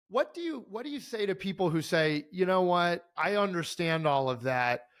what do you say to people who say, you know what, I understand all of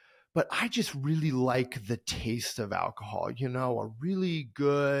that, but I just really like the taste of alcohol, a really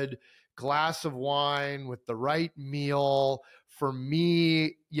good glass of wine with the right meal. For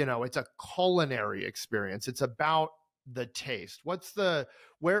me, it's a culinary experience. It's about the taste.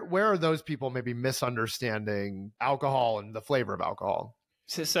 Where are those people maybe misunderstanding alcohol and the flavor of alcohol?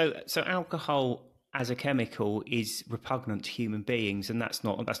 So alcohol as a chemical is repugnant to human beings, and that's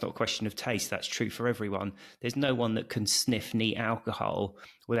not a question of taste. That's true for everyone. There's no one that can sniff neat alcohol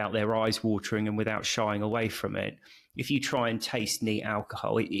without their eyes watering and without shying away from it. If you try and taste neat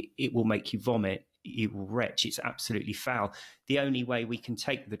alcohol, it will make you vomit. It will retch. It's absolutely foul. The only way we can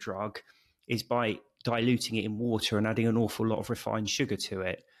take the drug is by diluting it in water and adding an awful lot of refined sugar to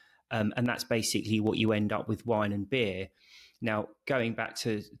it. And that's basically what you end up with wine and beer. Now, going back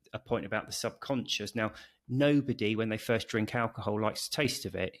to a point about the subconscious, now, nobody, when they first drink alcohol, likes the taste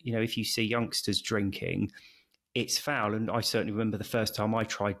of it. If you see youngsters drinking, it's foul. And I certainly remember the first time I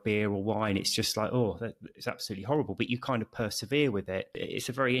tried beer or wine, it's just like, oh, it's absolutely horrible. But you kind of persevere with it. It's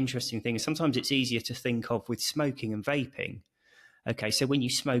a very interesting thing. Sometimes it's easier to think of with smoking and vaping. Okay, so when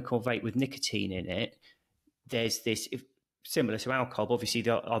you smoke or vape with nicotine in it, there's this, similar to alcohol, obviously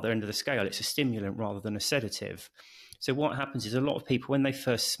the other end of the scale, it's a stimulant rather than a sedative. So what happens is a lot of people, when they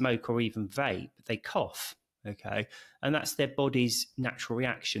first smoke or even vape, they cough, okay? And that's their body's natural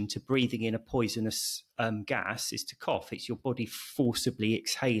reaction to breathing in a poisonous gas is to cough. It's your body forcibly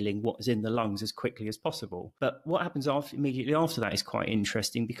exhaling what is in the lungs as quickly as possible. But what happens immediately after that is quite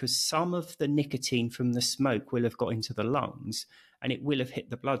interesting, because some of the nicotine from the smoke will have got into the lungs and it will have hit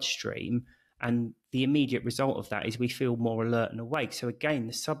the bloodstream. And the immediate result of that is we feel more alert and awake. So again,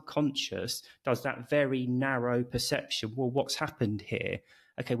 the subconscious does that very narrow perception. Well, what's happened here?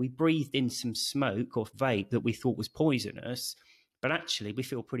 Okay, we breathed in some smoke or vape that we thought was poisonous, but actually we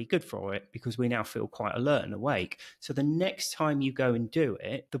feel pretty good for it because we now feel quite alert and awake. So the next time you go and do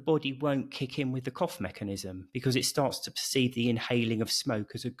it, the body won't kick in with the cough mechanism because it starts to perceive the inhaling of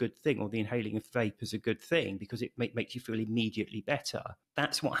smoke as a good thing, or the inhaling of vape as a good thing, because it makes you feel immediately better.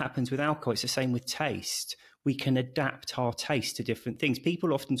 That's what happens with alcohol. It's the same with taste. We can adapt our taste to different things.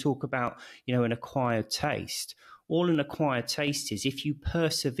 People often talk about, an acquired taste. All an acquired taste is if you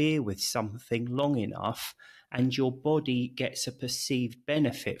persevere with something long enough and your body gets a perceived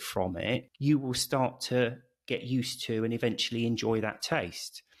benefit from it, you will start to get used to and eventually enjoy that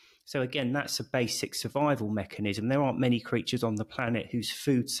taste. So again, that's a basic survival mechanism. There aren't many creatures on the planet whose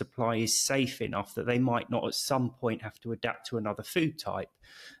food supply is safe enough that they might not at some point have to adapt to another food type.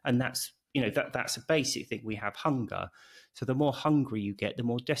 And that's a basic thing. We have hunger. So the more hungry you get, the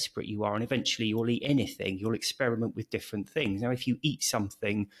more desperate you are. And eventually you'll eat anything. You'll experiment with different things. Now, if you eat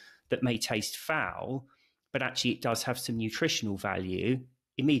something that may taste foul, but actually it does have some nutritional value,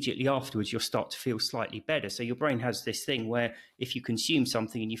 immediately afterwards you'll start to feel slightly better. So your brain has this thing where if you consume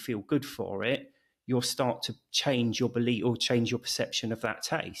something and you feel good for it, you'll start to change your belief or change your perception of that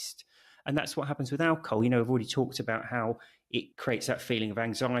taste. And that's what happens with alcohol. I've already talked about how it creates that feeling of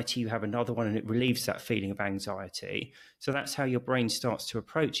anxiety. You have another one and it relieves that feeling of anxiety. So that's how your brain starts to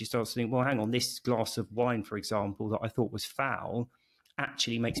approach. You start to think, well, hang on, this glass of wine, for example, that I thought was foul,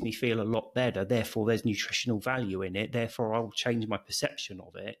 actually makes me feel a lot better. Therefore, there's nutritional value in it. Therefore, I'll change my perception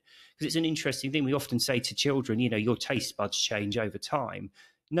of it. Because it's an interesting thing. We often say to children, your taste buds change over time.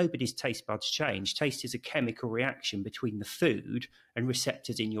 Nobody's taste buds change. Taste is a chemical reaction between the food and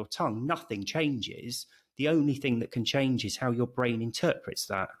receptors in your tongue. Nothing changes. The only thing that can change is how your brain interprets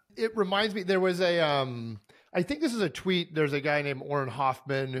that. It reminds me, there was I think this is a tweet. There's a guy named Orrin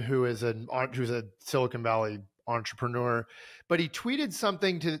Hoffman who's a Silicon Valley entrepreneur, but he tweeted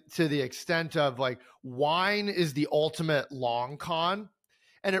something to the extent of like, wine is the ultimate long con.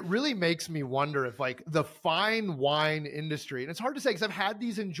 And it really makes me wonder if like the fine wine industry, and it's hard to say because I've had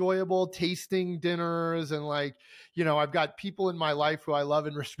these enjoyable tasting dinners and like, I've got people in my life who I love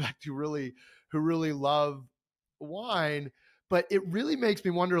and respect who really love wine, but it really makes me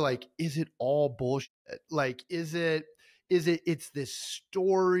wonder, like, is it all bullshit? Like, it's this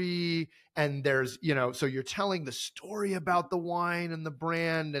story and there's, so you're telling the story about the wine and the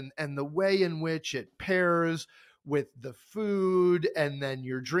brand and the way in which it pairs with the food, and then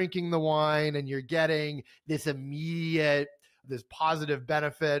you're drinking the wine and you're getting this positive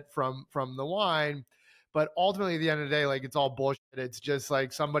benefit from the wine. But ultimately, at the end of the day, like, it's all bullshit. It's just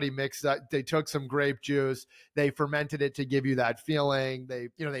like somebody mixed that. They took some grape juice, they fermented it to give you that feeling. They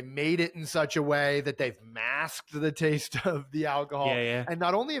made it in such a way that they've masked the taste of the alcohol. Yeah. And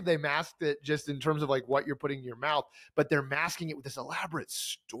not only have they masked it just in terms of like what you're putting in your mouth, but they're masking it with this elaborate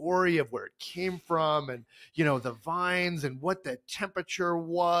story of where it came from, and the vines and what the temperature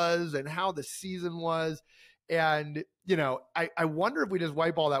was and how the season was. And I wonder if we just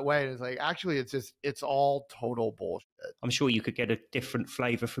wipe all that away and it's like, actually, it's all total bullshit. I'm sure you could get a different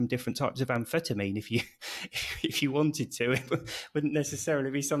flavor from different types of amphetamine if you if you wanted to. It wouldn't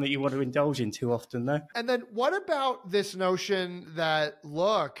necessarily be something you want to indulge in too often, though. And then what about this notion that,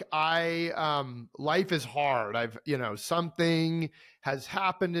 look, life is hard. Something has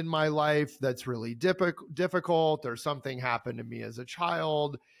happened in my life that's really difficult, or something happened to me as a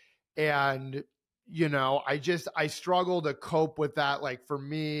child. And I struggle to cope with that. Like, for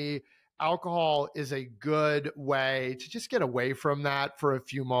me, alcohol is a good way to just get away from that for a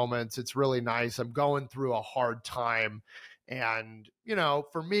few moments. It's really nice. I'm going through a hard time. And,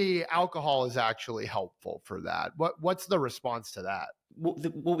 for me, alcohol is actually helpful for that. What's the response to that?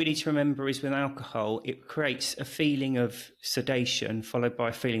 What we need to remember is with alcohol, it creates a feeling of sedation followed by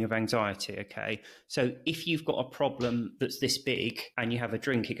a feeling of anxiety, okay? So if you've got a problem that's this big and you have a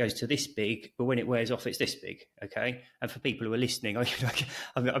drink, it goes to this big, but when it wears off, it's this big, okay? And for people who are listening,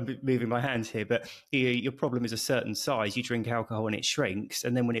 I'm moving my hands here, but your problem is a certain size. You drink alcohol and it shrinks,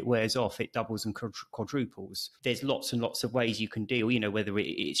 and then when it wears off, it doubles and quadruples. There's lots and lots of ways you can deal, whether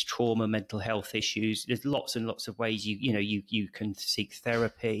it's trauma, mental health issues. There's lots and lots of ways you can seek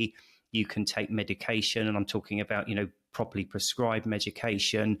therapy, you can take medication, and I'm talking about properly prescribed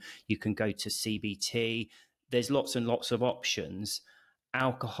medication. You can go to CBT. There's lots and lots of options.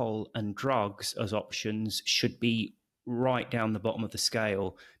 Alcohol and drugs as options should be right down the bottom of the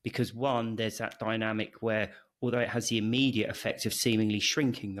scale, because one, there's that dynamic where although it has the immediate effect of seemingly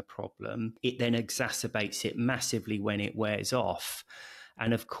shrinking the problem, it then exacerbates it massively when it wears off.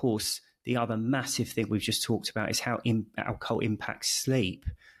 And of course, the other massive thing we've just talked about is how alcohol impacts sleep,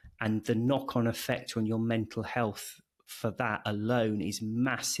 and the knock-on effect on your mental health for that alone is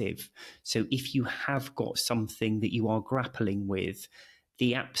massive. So if you have got something that you are grappling with,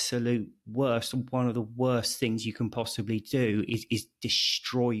 the absolute worst, one of the worst things you can possibly do is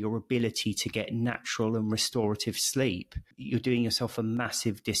destroy your ability to get natural and restorative sleep. You're doing yourself a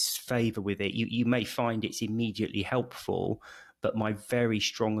massive disfavor with it. You may find it's immediately helpful, but my very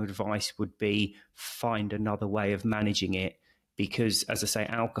strong advice would be find another way of managing it, because, as I say,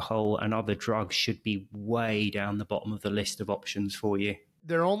 alcohol and other drugs should be way down the bottom of the list of options for you.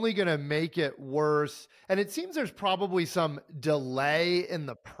 They're only going to make it worse. And it seems there's probably some delay in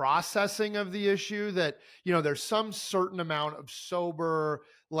the processing of the issue, that, there's some certain amount of sober,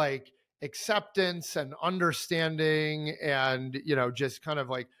 like, acceptance and understanding and, just kind of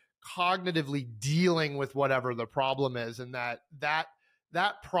like cognitively dealing with whatever the problem is. And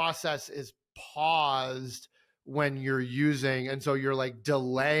that process is paused when you're using, and so you're like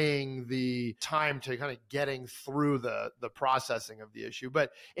delaying the time to kind of getting through the processing of the issue. But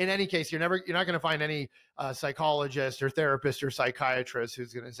in any case, you're not going to find any psychologist or therapist or psychiatrist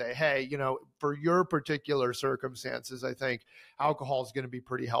who's going to say, hey, for your particular circumstances, I think alcohol is going to be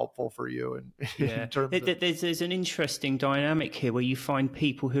pretty helpful for you. In terms of... There's an interesting dynamic here where you find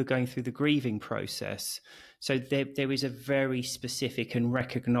people who are going through the grieving process. So there is a very specific and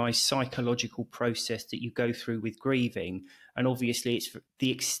recognized psychological process that you go through with grieving. And obviously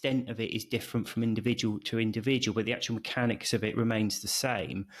the extent of it is different from individual to individual, but the actual mechanics of it remains the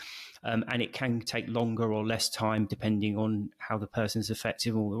same. And it can take longer or less time depending on how the person's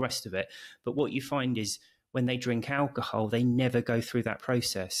affected and all the rest of it. But what you find is when they drink alcohol, they never go through that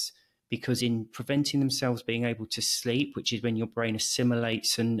process, because in preventing themselves being able to sleep, which is when your brain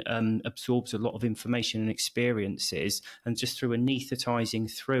assimilates and absorbs a lot of information and experiences, and just through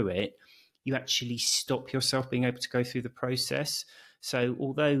anesthetizing through it, you actually stop yourself being able to go through the process. So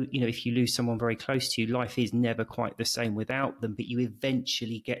although, if you lose someone very close to you, life is never quite the same without them, but you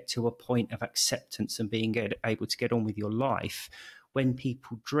eventually get to a point of acceptance and being able to get on with your life. When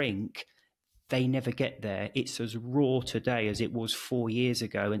people drink, they never get there. It's as raw today as it was 4 years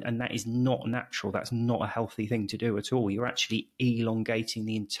ago. And that is not natural. That's not a healthy thing to do at all. You're actually elongating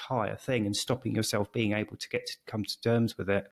the entire thing and stopping yourself being able to come to terms with it.